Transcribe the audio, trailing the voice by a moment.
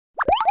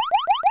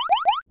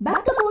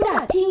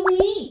Bugaboo.TV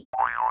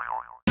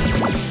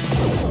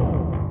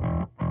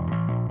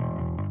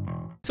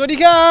สวัสดี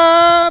ครั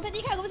บสวัส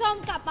ดีค่ะคุณผู้ชม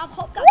กลับมาพ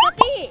บกับพิต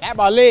ตี้และ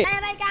บอลลี่ใน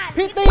รายการ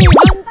พิตตี้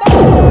ฮันเตอ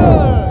ร์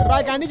รา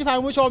ยการที่จะพา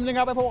คุณผู้ชมนะค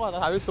รับไปพบกับ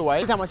สาวสวย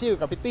ที่ทำอาชีพ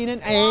กับพิตตี้นั่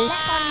นเองและ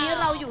ตอนนี้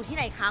เราอยู่ที่ไ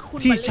หนคะคุณ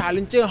ที่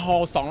Challenger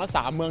Hall 2 และ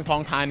 3 เมืองทอ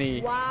งธานี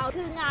ว้าว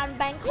คืองาน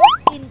Bangkok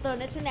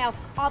International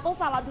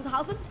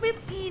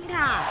Autosalon2015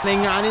 ค่ะใน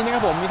งานนี้นะครั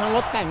บผมมีทั้งร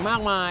ถแต่งมาก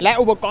มายและ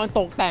อุปกรณ์ต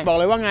กแต่งบอก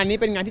เลยว่างานนี้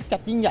เป็นงานที่จั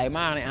ดยิ่งใหญ่ม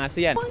ากในอาเ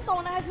ซียนพูดตรง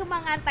นะคะคือมา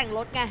งานแต่งร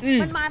ถไง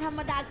มันมาธรรม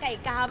ดาไก่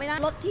กาไม่ได้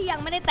รถที่ยัง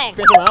ไม่ได้แต่งเ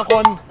ป็นส่วนละ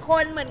ค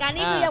นเหมือนกัน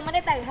นี่คือยังไม่ไ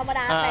ด้แต่งธรรมด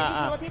าแต่นี่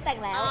คือรถที่แต่ง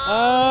แล้ว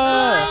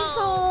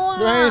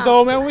ดูไฮโซ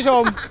ไหมคุณผู้ช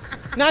ม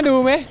น่าดู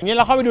ไหมงั้นเ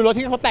ราเข้าไปดูรถ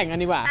ที่เขาแต่งกัน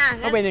ดีกว่า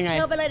เขาเป็นยังไง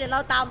เธอไปเลยเดี๋ยวเรา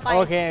ตามไปโอ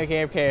เคเดี๋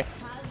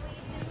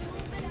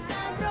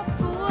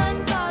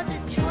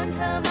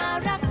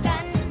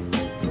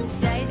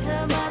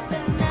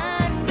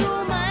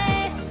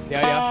ย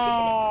วไ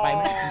ปไ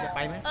หมจะไป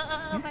ไหม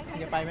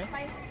จะไปไหม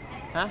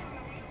ฮะ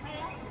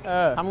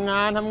ทำง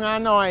าน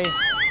หน่อย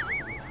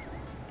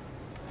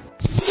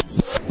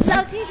โล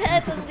กที่เธอ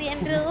ต้องเรียน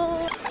รู้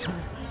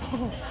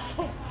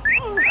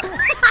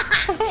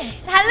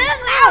ทะลึ่ง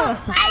แล้ว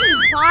ไป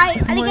พลอย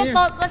อาริโกโต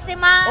โกเซ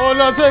มาโอ้โ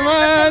รเซมา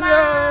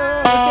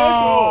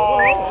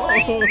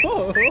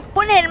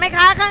คุณเห็นไหมค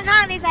ะข้า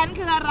งๆดิฉัน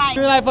คืออะไร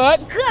คืออะไรเฟิร์ส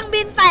เครื่อง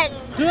บินแต่ง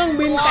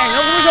น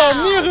ะคุณผู้ชม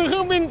นี่คือเค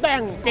รื่องบินแต่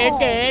งเ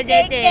ก๋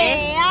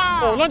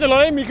โอ้นอกจากรถ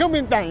ได้มีเครื่องบิ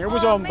นแต่งคุณ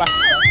ผู้ชมไป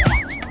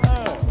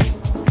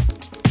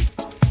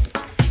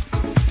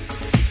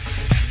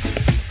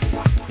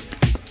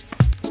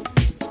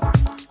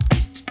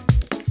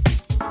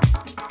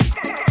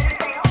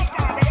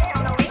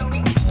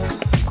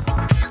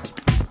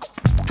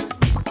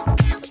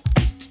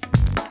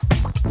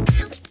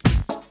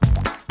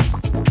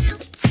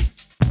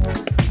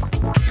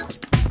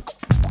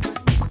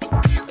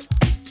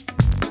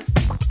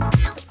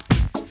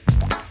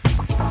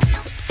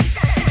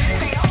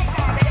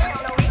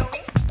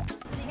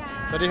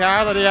สวัสดีครั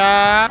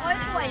บโอ้ย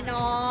สวยเน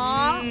า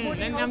ะ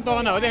แนะนำตัว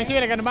กันหน่อยว่าตัวเองชื่อ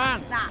อะไรกันบ้าง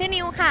ชื่อ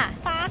นิวค่ะ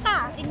ฟ้าค่ะ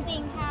จริ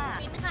งค่ะ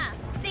มินค่ะ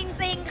จ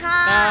ริงค่ะ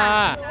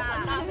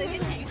ซื้อที่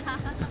ไหนคะ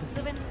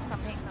ซื้อเป็นส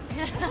ำเพ็ง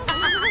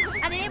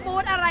อันนี้บู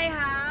ธอะไรค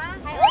ะ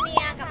ไพโอเนี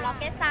ยกับล็อก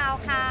เก็ตซาว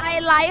ค่ะไฮ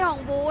ไลท์ของ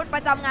บูธปร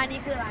ะจำงานนี้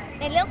คืออะไร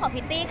ในเรื่องของ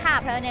พิตตี้ค่ะ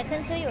ไพโอเนียขึ้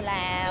นชื่ออยู่แ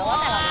ล้วว่า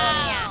แต่ละคน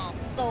เนี่ย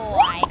สว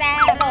ยแซ่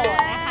บโสด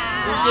นะคะ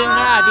จริง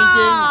ค่ะจริ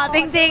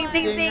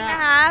งนะ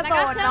คะโส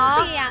ดเนาะเ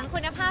สียงคุ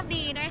ณภาพ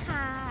ดีด้วยค่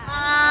ะ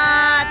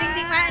จ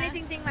ริงไหมอันนี้จ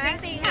ริงไหม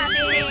จริงค่ะจ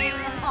ริง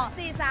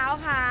สี่สาว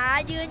ค่ะ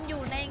ยืนอ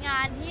ยู่ในงา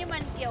นที่มั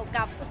นเกี่ยว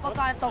กับอุปก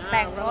รณ์ตกแ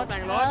ต่งรถ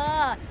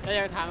แต่อ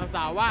ยากถามส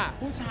าวว่า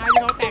ผู้ชายที่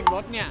เขาแต่งร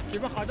ถเนี่ยคิด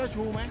ว่าเขาเจ้า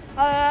ชู้ไหม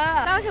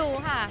เจ้าชู้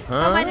ค่ะ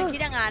ทำไมถึงคิ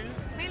ดอย่างนั้น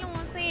ไม่รู้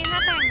สิถ้า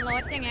แต่งร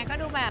ถอย่างเงี้ยก็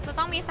ดูแบบจะ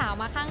ต้องมีสาว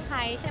มาข้างใคร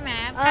ใช่ไหม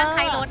ข้างใค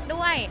รรถ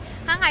ด้วย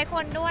ข้างใครค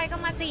นด้วยก็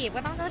มาจีบ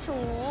ก็ต้องเจ้า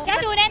ชู้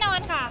แน่นอน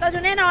ค่ะเจ้า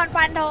ชู้แน่นอน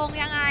ฟันธง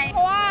ยังไงเพร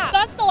าะว่าร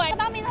ถสวยก็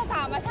ต้องมีส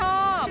าวมาชอ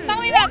บต้อง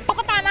มีแบบตุ๊ก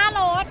ตาหน้า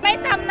รถไม่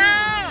จำหน้า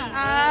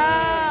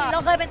เรา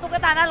เคยเป็นตุ๊ก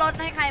ตาหน้ารถ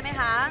ให้ใครไหม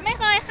คะไม่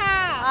เคยค่ะ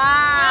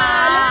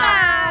หรื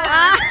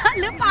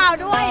อเปล่า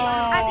ด้วย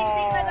จ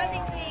ริงๆเลยจ้ะ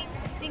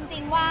จริ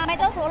งว่าไม่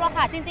เจ้าชู้หรอก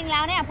ค่ะจริงๆแล้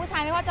วเนี่ยผู้ชา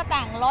ยไม่ว่าจะแ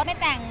ต่งรถไม่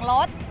แต่งร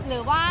ถหรื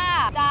อว่า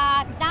จะ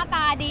หน้าต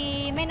าดี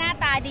ไม่หน้า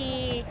ตาดี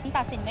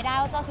ตัดสินไม่ได้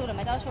ว่าเจ้าชู้หรือไ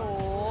ม่เจ้าชู้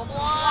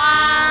ว้า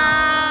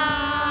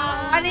ว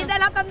อันนี้ได้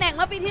รับตำแหน่งเ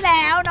มื่อปีที่แ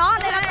ล้วเนาะ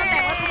ได้รับตำแหน่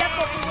งว่าปีนี้ป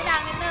กปีนี้ดั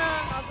งนิดนึง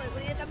เอาสวยค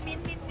นนี้จะมิ้น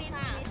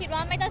คิดว่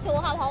าไม่เจ้าชู้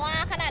ค่ะเพราะว่า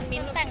ขนาดมิ้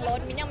นแต่งรถ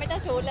มิ้นยังไม่เจ้า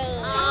ชู้เลย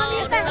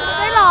แต่งรถ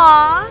ได้หรอ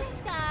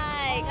ใช่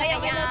ก็ยัง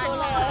ไม่เจ้าชู้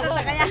เลย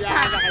จักรยา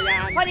น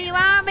พอดี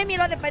ว่าไม่มี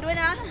รถเดี๋ยวไปด้วย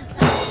นะ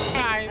ใ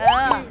ช่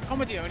เข้า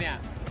มาจีบเนี่ย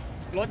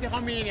รถที่เข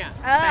ามีเนี่ย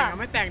แต่งกับ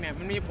ไม่แต่งเนี่ย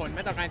มันมีผลไหม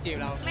ต่อการจีบ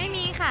เราไม่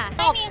มีค่ะ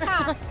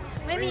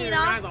ไม่มีเน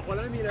าะสองคนแ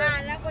ล้วไม่มีเลย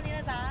แล้วคนนี้น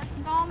ะจ๊ะ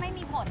ก็ไม่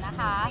มีผลนะ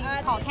คะ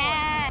ขอแค่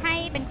ให้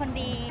เป็นคน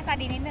ดีตา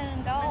ดีนิดนึง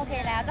ก็โอเค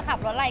แล้วจะขับ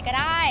รถอะไรก็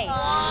ได้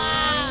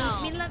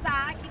มิ้นละจ๊ะ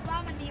คิดว่า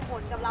มันมีผ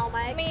ลกับเราไหม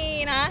มี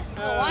นะ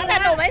หนูว่าแต่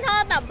หนูไม่ชอ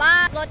บแบบว่า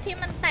รถที่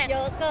มันแต่งเย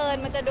อะเกิน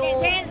มันจะดู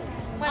เช่น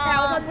มาแถ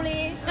วชลบุ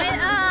รีไม่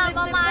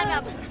ประมาณแบ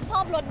บชอ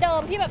บรถเดิ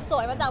มที่แบบส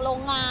วยมาจากโรง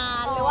งา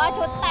นหรือว่า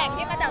ชุดแต่ง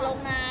ที่มาจากโรง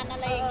งานอะ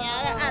ไรอย่างเงี้ย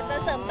แต่อาจจะ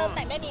เสริมเติมแ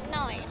ต่งได้นิดห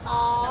น่อย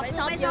แต่ไม่ช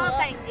อบ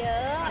แต่งเยอ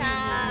ะใช่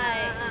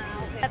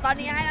แต่ตอน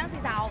นี้ให้ทั้ง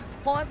สี่สาว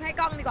โพสให้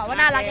กล้องดีกว่าว่า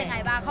น่ารักยังไง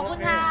บ้างขอบคุณ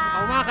ค่ะขอ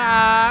บคุณมากค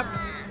รับ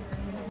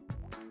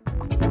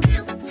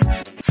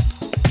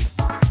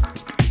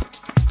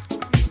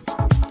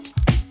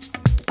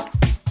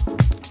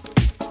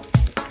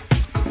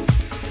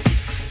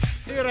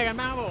ชื่ออะไรกัน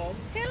บ้างครับผม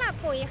ชื่อหลับ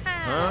ปุ๋ยค่ะ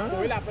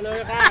ปุ๋ยหลับไปเลย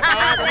ค่ะ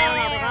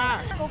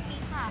กุ๊กกิ๊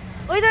กค่ะ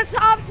ถ้าช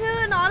อบชื่อ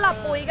เนาะหลับ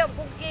ปุ๋ยกับ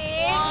กุ๊ก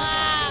กิ๊ก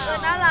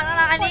น่ารัก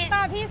อันนี้ต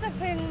าพี่สะ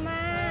พรึงม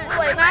ากส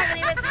วยมากอัน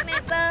นี้เป็นซิกเน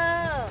เจอร์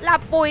หลั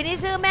บปุ๋ยนี่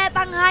ชื่อแม่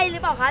ตั้งให้หรื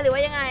อเปล่าคะหรือว่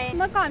ายังไงเ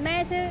มื่อก่อนแ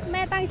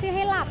ม่ตั้งชื่อใ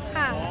ห้หลับ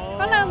ค่ะ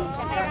ก็เ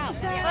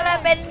ลย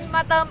เป็นม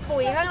าเติม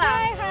ปุ๋ยข้างหลัง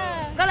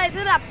ก็เลย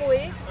ชื่อหลับปุ๋ย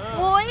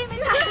ไม่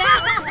ใช่แล้ว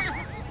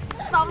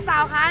สองสา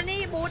วคะนี่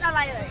บูธอะไร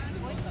เลย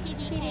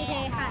PDK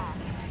ค่ะ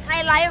ไฮ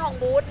ไลท์ของ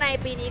บูธใน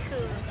ปีนี้คื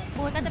อ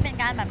บูธก็จะเป็น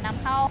การแบบน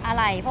ำเข้าอะไ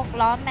หล่พวก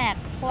ล้อแม็ก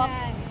พวก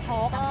โช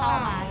คนำเข้า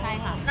มาใช่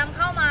ค่ะนำเ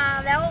ข้ามา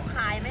แล้วข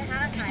ายไหมคะ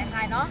ข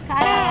ายเนาะขา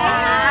ย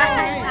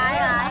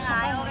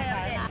โอเค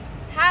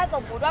ถ้าส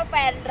มมุติว่าแฟ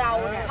นเรา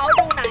เนี่ยเขา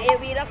ดูหนัง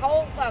AV แล้วเขา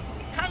แบบ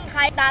ข้างใค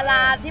รดาร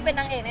าที่เป็น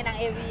นางเอกในหนัง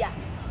AV อ่ะ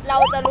เรา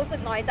จะรู้สึ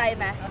กน้อยใจ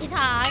ไหมอิจฉ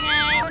าไง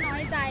ก็น้อ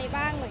ยใจ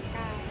บ้างเหมือน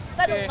กัน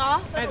สนุกเนาะ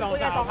สนุกคุย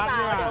กัน2 สา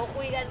วเดี๋ยว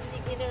คุยกันอี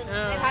กทีนึง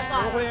ไปพักก่อ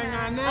นคุยกันง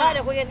านหน้าเ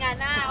ดี๋ยวคุยกันงาน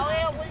หน้าโอเค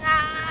ขอบคุณค่ะ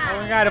ขอบ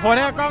คุณค่ะเดี๋ยวโพสใ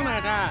ห้กล้องหน่อ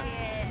ยค่ะ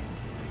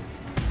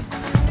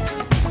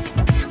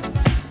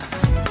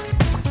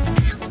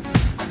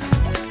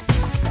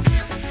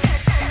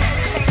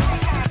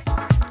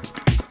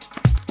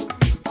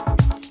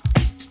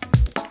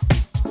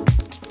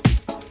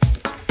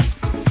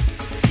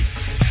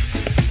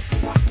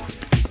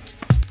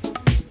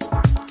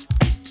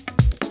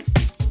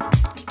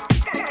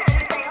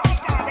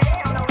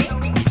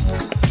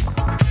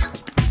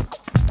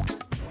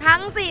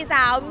4 ส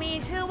าวมี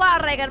ชื่อว่าอ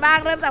ะไรกันบ้าง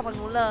เริ่มจากฝั่ง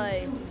นู้นเลย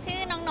ชื่อ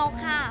น้องนก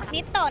ค่ะ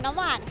นิโตะน้ำ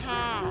หวานค่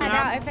ะด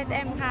าว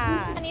FSM ค่ะ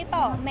นิโต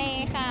ะเม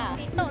ย์ค่ะ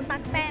นิโตะตั๊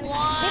กแตน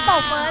นิโต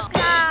ะเฟิร์ส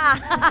ค่ะ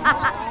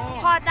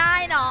พอได้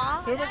เนาะ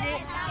คือเมื่อกี้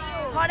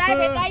พอได้เ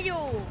พชรได้อ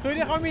ยู่คือ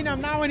ที่เขามีน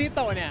ำหน้าว่านิโ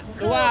ตะเนี่ย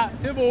คือว่า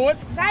ชื่อบูธ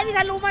ใช่ที่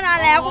ฉันรู้มานาน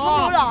แล้วคุณเพิ่ง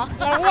รู้เหรอ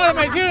เราก็ว่าทำไ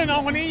มชื่อน้อ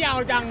งคนนี้ยาว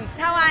จัง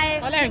ทำไม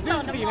ตอนแรกเห็นชื่อ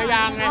4 พย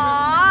างค์ไง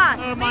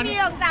ไม่มี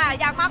หรอกจ้ะ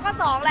อยากมากก็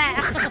2แหละ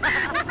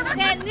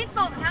เห็นนิโต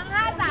ะทั้ง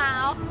5 สา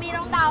วมี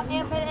น้องดาว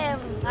FSM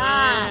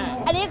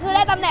อันนี้คือไ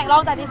ด้ตำแหน่งรอ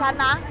งจากดิฉัน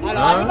นะ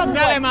ไ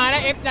ด้อะไรมาได้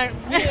F จาก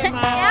ม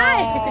า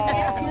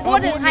พูด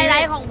ถึงไฮไล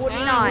ท์ของบูธ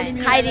นี้หน่อย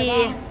ใครดี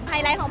ไฮ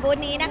ไลท์ของบูธ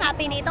นี้นะคะ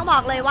ปีนี้ต้องบอ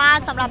กเลยว่า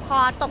สำหรับคอ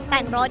ตกแ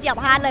ต่งรถอย่า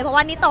พลาดเลยเพราะ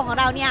ว่านิโตะของ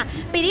เราเนี่ย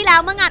ปีที่แล้ว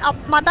เมื่องาน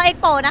มอเตอร์เอ็ก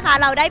โปนะคะ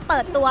เราได้เปิ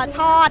ดตัว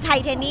ท่อไท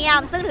เทเนีย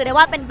มซึ่งถือได้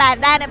ว่าเป็นแบรน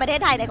ด์แรกในประเทศ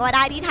ไทยเลยก็ว่าไ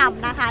ด้ที่ท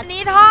ำนะคะ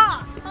นี่ท่อ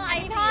ไอ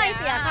เ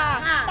สียค่ะ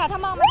แต่ถ้า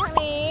มองมาทาง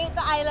นี้จ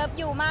ะไอเลิฟ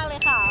ยูมากเลย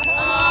ค่ะ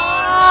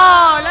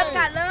เลิศ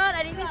ค่ะเลิศ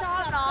อันนี้พี่ชอ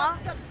บเนาะ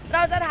เร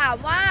าจะถาม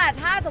ว่า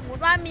ถ้าสมมุ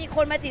ติว่ามีค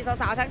นมาจีบ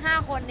สาวๆทั้ง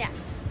5 คนเนี่ย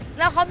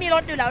แล้วเขามีร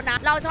ถอยู่แล้วนะ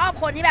เราชอบ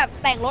คนที่แบบ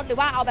แต่งรถหรือ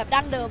ว่าเอาแบบ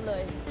ดั้งเดิมเล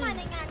ยมาใ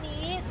นงาน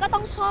นี้ก็ต้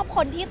องชอบค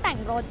นที่แต่ง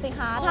รถสิ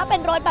คะถ้าเป็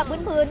นรถแบบ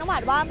พื้นๆน้องหวา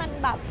นว่ามัน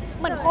แบบ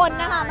เหมือนคน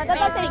นะคะมันก็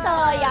จะเฉ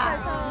ยๆอ่ะ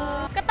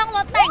ก็ต้องร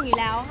ถแต่งอยู่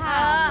แล้วค่ะ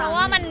เพราะ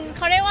ว่ามันเ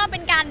ขาเรียกว่าเป็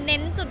นการเน้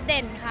นจุดเ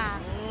ด่นค่ะ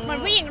เหมือน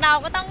ผู้หญิงเรา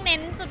ก็ต้องเน้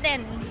นจุดเด่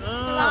น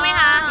ถูกไหม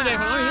คะจุดเด่น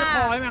ของเราอยู่ที่ค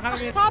อใช่ไหมครับ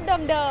ชอบ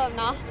เดิมๆ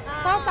เนาะ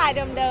ชอบสไตล์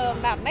เดิม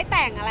ๆแบบไม่แ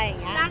ต่งอะไรอย่าง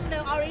เงี้ยดั้งเดิ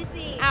มออริ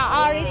จิอ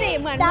อริจิ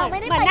เหมือนห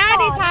น้า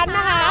ดิฉันน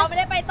ะคะไม่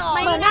ได้ไปต่อ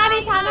เหมือนหน้าดิ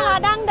ฉันนะคะ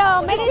ดั้งเดิม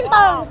ไม่ได้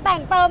แต่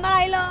งเติมอะไร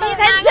เลยดิ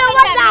ฉันเชื่อ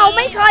ว่าเราไ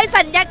ม่เคย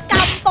สัญญกร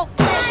รมตกแ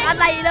ต่งอะ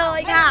ไรเลย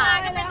ค่ะ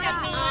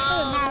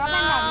ตื่นมาก็เป็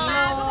นแบบนี้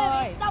เล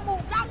ยจมู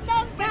กดั้งเดิ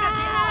มใช่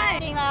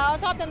จริงแล้ว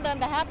ชอบเดิมๆ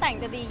แต่ถ้าแต่ง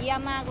จะดีเยี่ย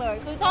มมากเลย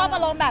คือชอบอ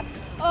ารมณ์แบบ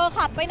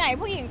ขับไปไหน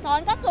ผู้หญิงซ้อน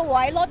ก็สว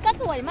ยรถก็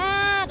สวยม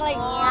ากอะไรอย่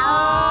างเงี้ย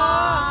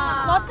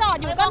รถจอด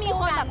อยู่ก็มี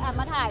คนแบบ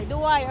มาถ่าย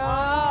ด้วย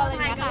อะไรอย่า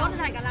งเงี้ยค่ะ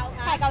ถ่ายกับเรา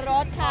ถ่ายกับร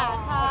ถค่ะ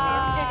ใช่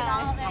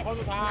คน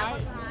สุดท้าย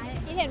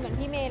คิดเห็นเหมือน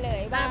พี่เมย์เล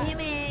ยว่าพี่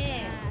เม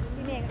ย์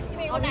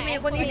คนนี้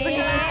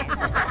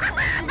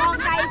มอง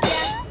ไกลเชี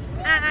ยร์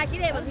คิด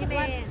เห็นเหมือนพี่เม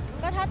ย์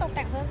ก็ถ้าตกแ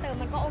ต่งเพิ่มเติม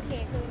มันก็โอเค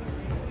ขึ้น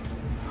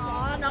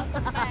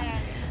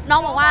น้อง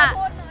บอกว่า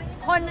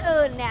คน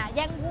อื่นเนี่ยแ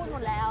ย่งพูดหม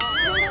ดแล้ว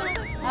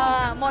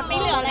หมดไม่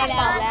เหลืออะไร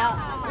แล้ว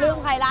ลืม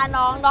ใครร้าน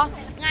น้องเนาะ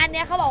งานเ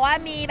นี้ยเขาบอกว่า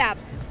มีแบบ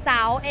สา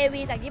ว AV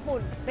จากญี่ปุ่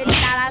นเป็น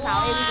ดาราสาว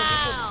AV จาก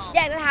ญี่ปุ่นอย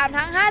ากจะถาม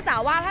ทั้ง5 สา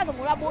วว่าถ้าสม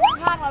มุติว่าบูธ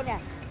ข้างๆเราเนี่ย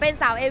เป็น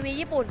สาว AV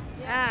ญี่ปุ่น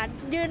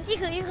ยืนอี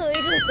คือ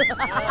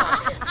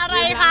อะไร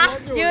คะ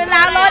ยืน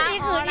ล้างรถอี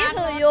คื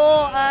ออยู่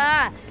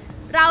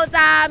เราจ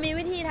ะมี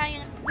วิธี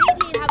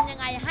ทำยัง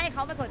ไงให้เข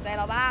ามาสนใจเ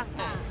ราบ้าง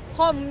ผ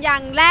มอย่า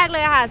งแรกเล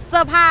ยค่ะเสื้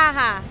อผ้า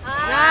ค่ะ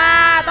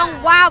ต้อง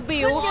ว้าว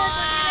บิว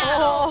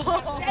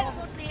เช่น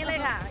ชุดนี้เลย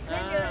ค่ะเช่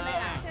นยืนเลย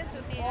ค่ะเช่นชุ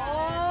ดนี้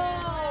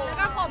แล้ว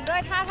ก็ผมด้ว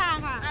ยท่าทาง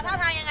ค่ะท่า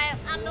ทางยังไง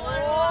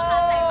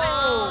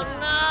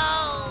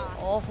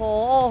โอ้โห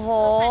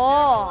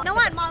น้องห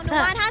วานมองดู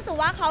ว่าถ้าสมม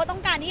ติว่าเขาต้อ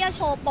งการที่จะโ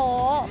ชว์โป๊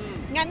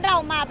งั้นเรา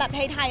มาแบบไ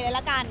ทยๆเลยล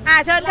ะกัน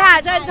เชิญค่ะ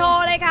เชิญโช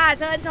ว์เลยค่ะ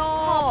เชิญโช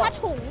ว์ผ้า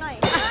ถุงหน่อย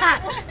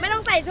ไม่ต้อ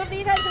งใส่ชุด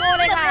นี้เชิญโชว์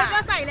เลยค่ะสมมติ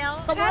ว่าใส่แล้ว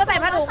สมมติว่าใส่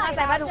ผ้าถุงใ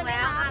ส่ผ้าถุงแล้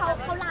ว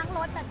เขาล้างร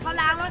ถแบบเขา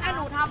ล้างรถห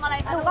นูทำอะไร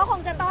หนูก็คง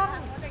จะต้อง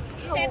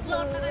เช็ดร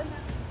ถ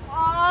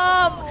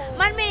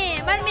มัน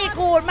มี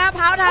ขูดมะพ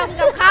ร้าวทำ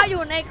กับข้าวอ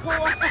ยู่ในครั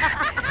ว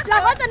เรา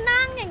ก็จะ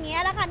นั่งอย่างเงี้ย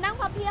แล้วค่ะนั่ง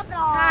พับเพียบร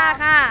อ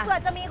ค่ะเผื่อ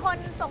จะมีคน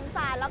สงส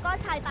ารแล้วก็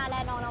ชายตาแล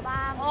นองเราบ้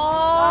าง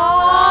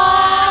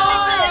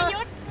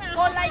ก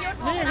ลยุทธ์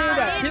นี่คือแ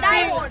บบพิต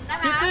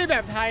ตี้แบ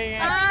บไทยไง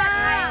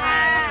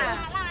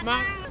มา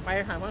ไป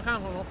หาข้าง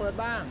ๆของน้องเฟิร์ส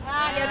บ้าง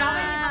เดี๋ยวน้องไ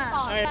ม่มีคำต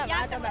อบ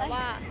อาจจะแบบว่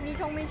ามีโ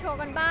ชว์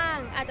กันบ้าง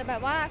อาจจะแบ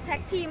บว่าแท็ก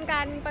ทีมกั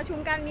นประชุม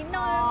กันนิด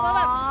นึงว่าแ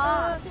บบ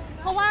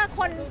เพราะว่าค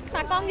นต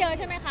ากล้องเยอะใ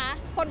ช่ไหมคะ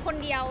คน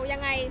เดียวยั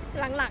งไง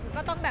หลังๆ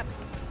ก็ต้องแบบ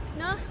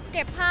เนอะเ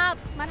ก็บภาพ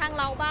มาทาง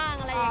เราบ้าง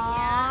อะไรอย่างเ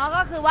งี้ย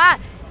ก็คือว่า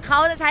เขา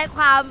จะใช้ค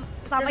วาม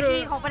สามัคคี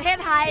ของประเทศ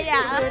ไทยเนี่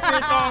ย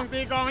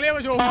ตีกองเรียกป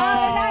ระชุม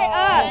ไม่ใช่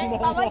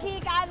สามัคคี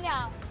กันเนี่ย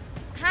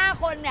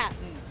5 คนเนี่ย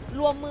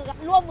ร่วมมือ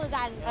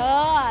กัน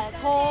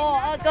โชว์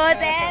เกิร์ล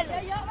เจน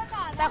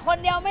แต่คน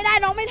เดียวไม่ได้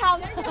น้องไม่ทำ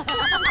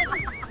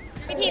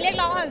พิธีเรียก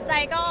ร้องความสนใจ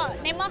ก็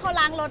ในเมื่อเขา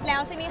ล้างรถแล้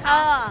วใช่ไหมคะ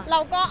เรา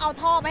ก็เอา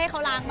ท่อไปให้เข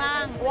าล้างบ้า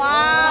งว้า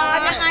ว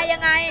ยั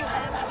งไง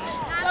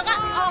แล้วก็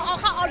เ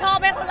อาท่อ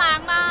ไปให้เขาล้าง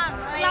บ้าง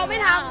เราไม่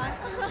ท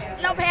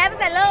ำเราแพ้ตั้ง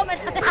แต่เริ่มเลย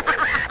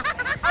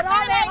เอาท่อ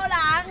ไปให้เขา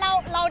ล้าง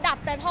เราดับ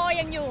แต่ท่อ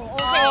ยังอยู่โอ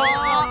เค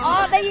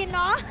ได้ยินเ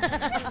นาะ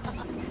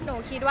หนู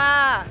คิดว่า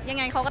ยัง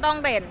ไงเขาก็ต้อง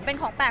เป็น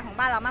ของแปลกของ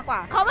บ้านเรามากกว่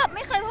าเขาแบบไ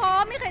ม่เคยพ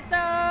บไม่เคยเจ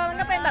อมัน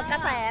ก็เป็นแบบกระ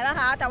แสนะ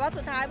คะแต่ว่า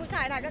สุดท้ายผู้ช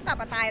ายไทยก็กลับ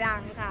มาตายดั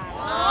งค่ะ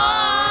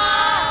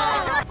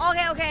โอ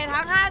เค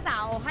ทั้ง5สา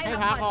วให้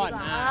พักผ่อน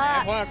ดี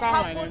กว่าข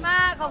อบคุณม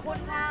ากขอบคุณ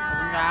ค่ะ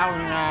ขอบคุ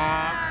ณครั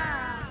บ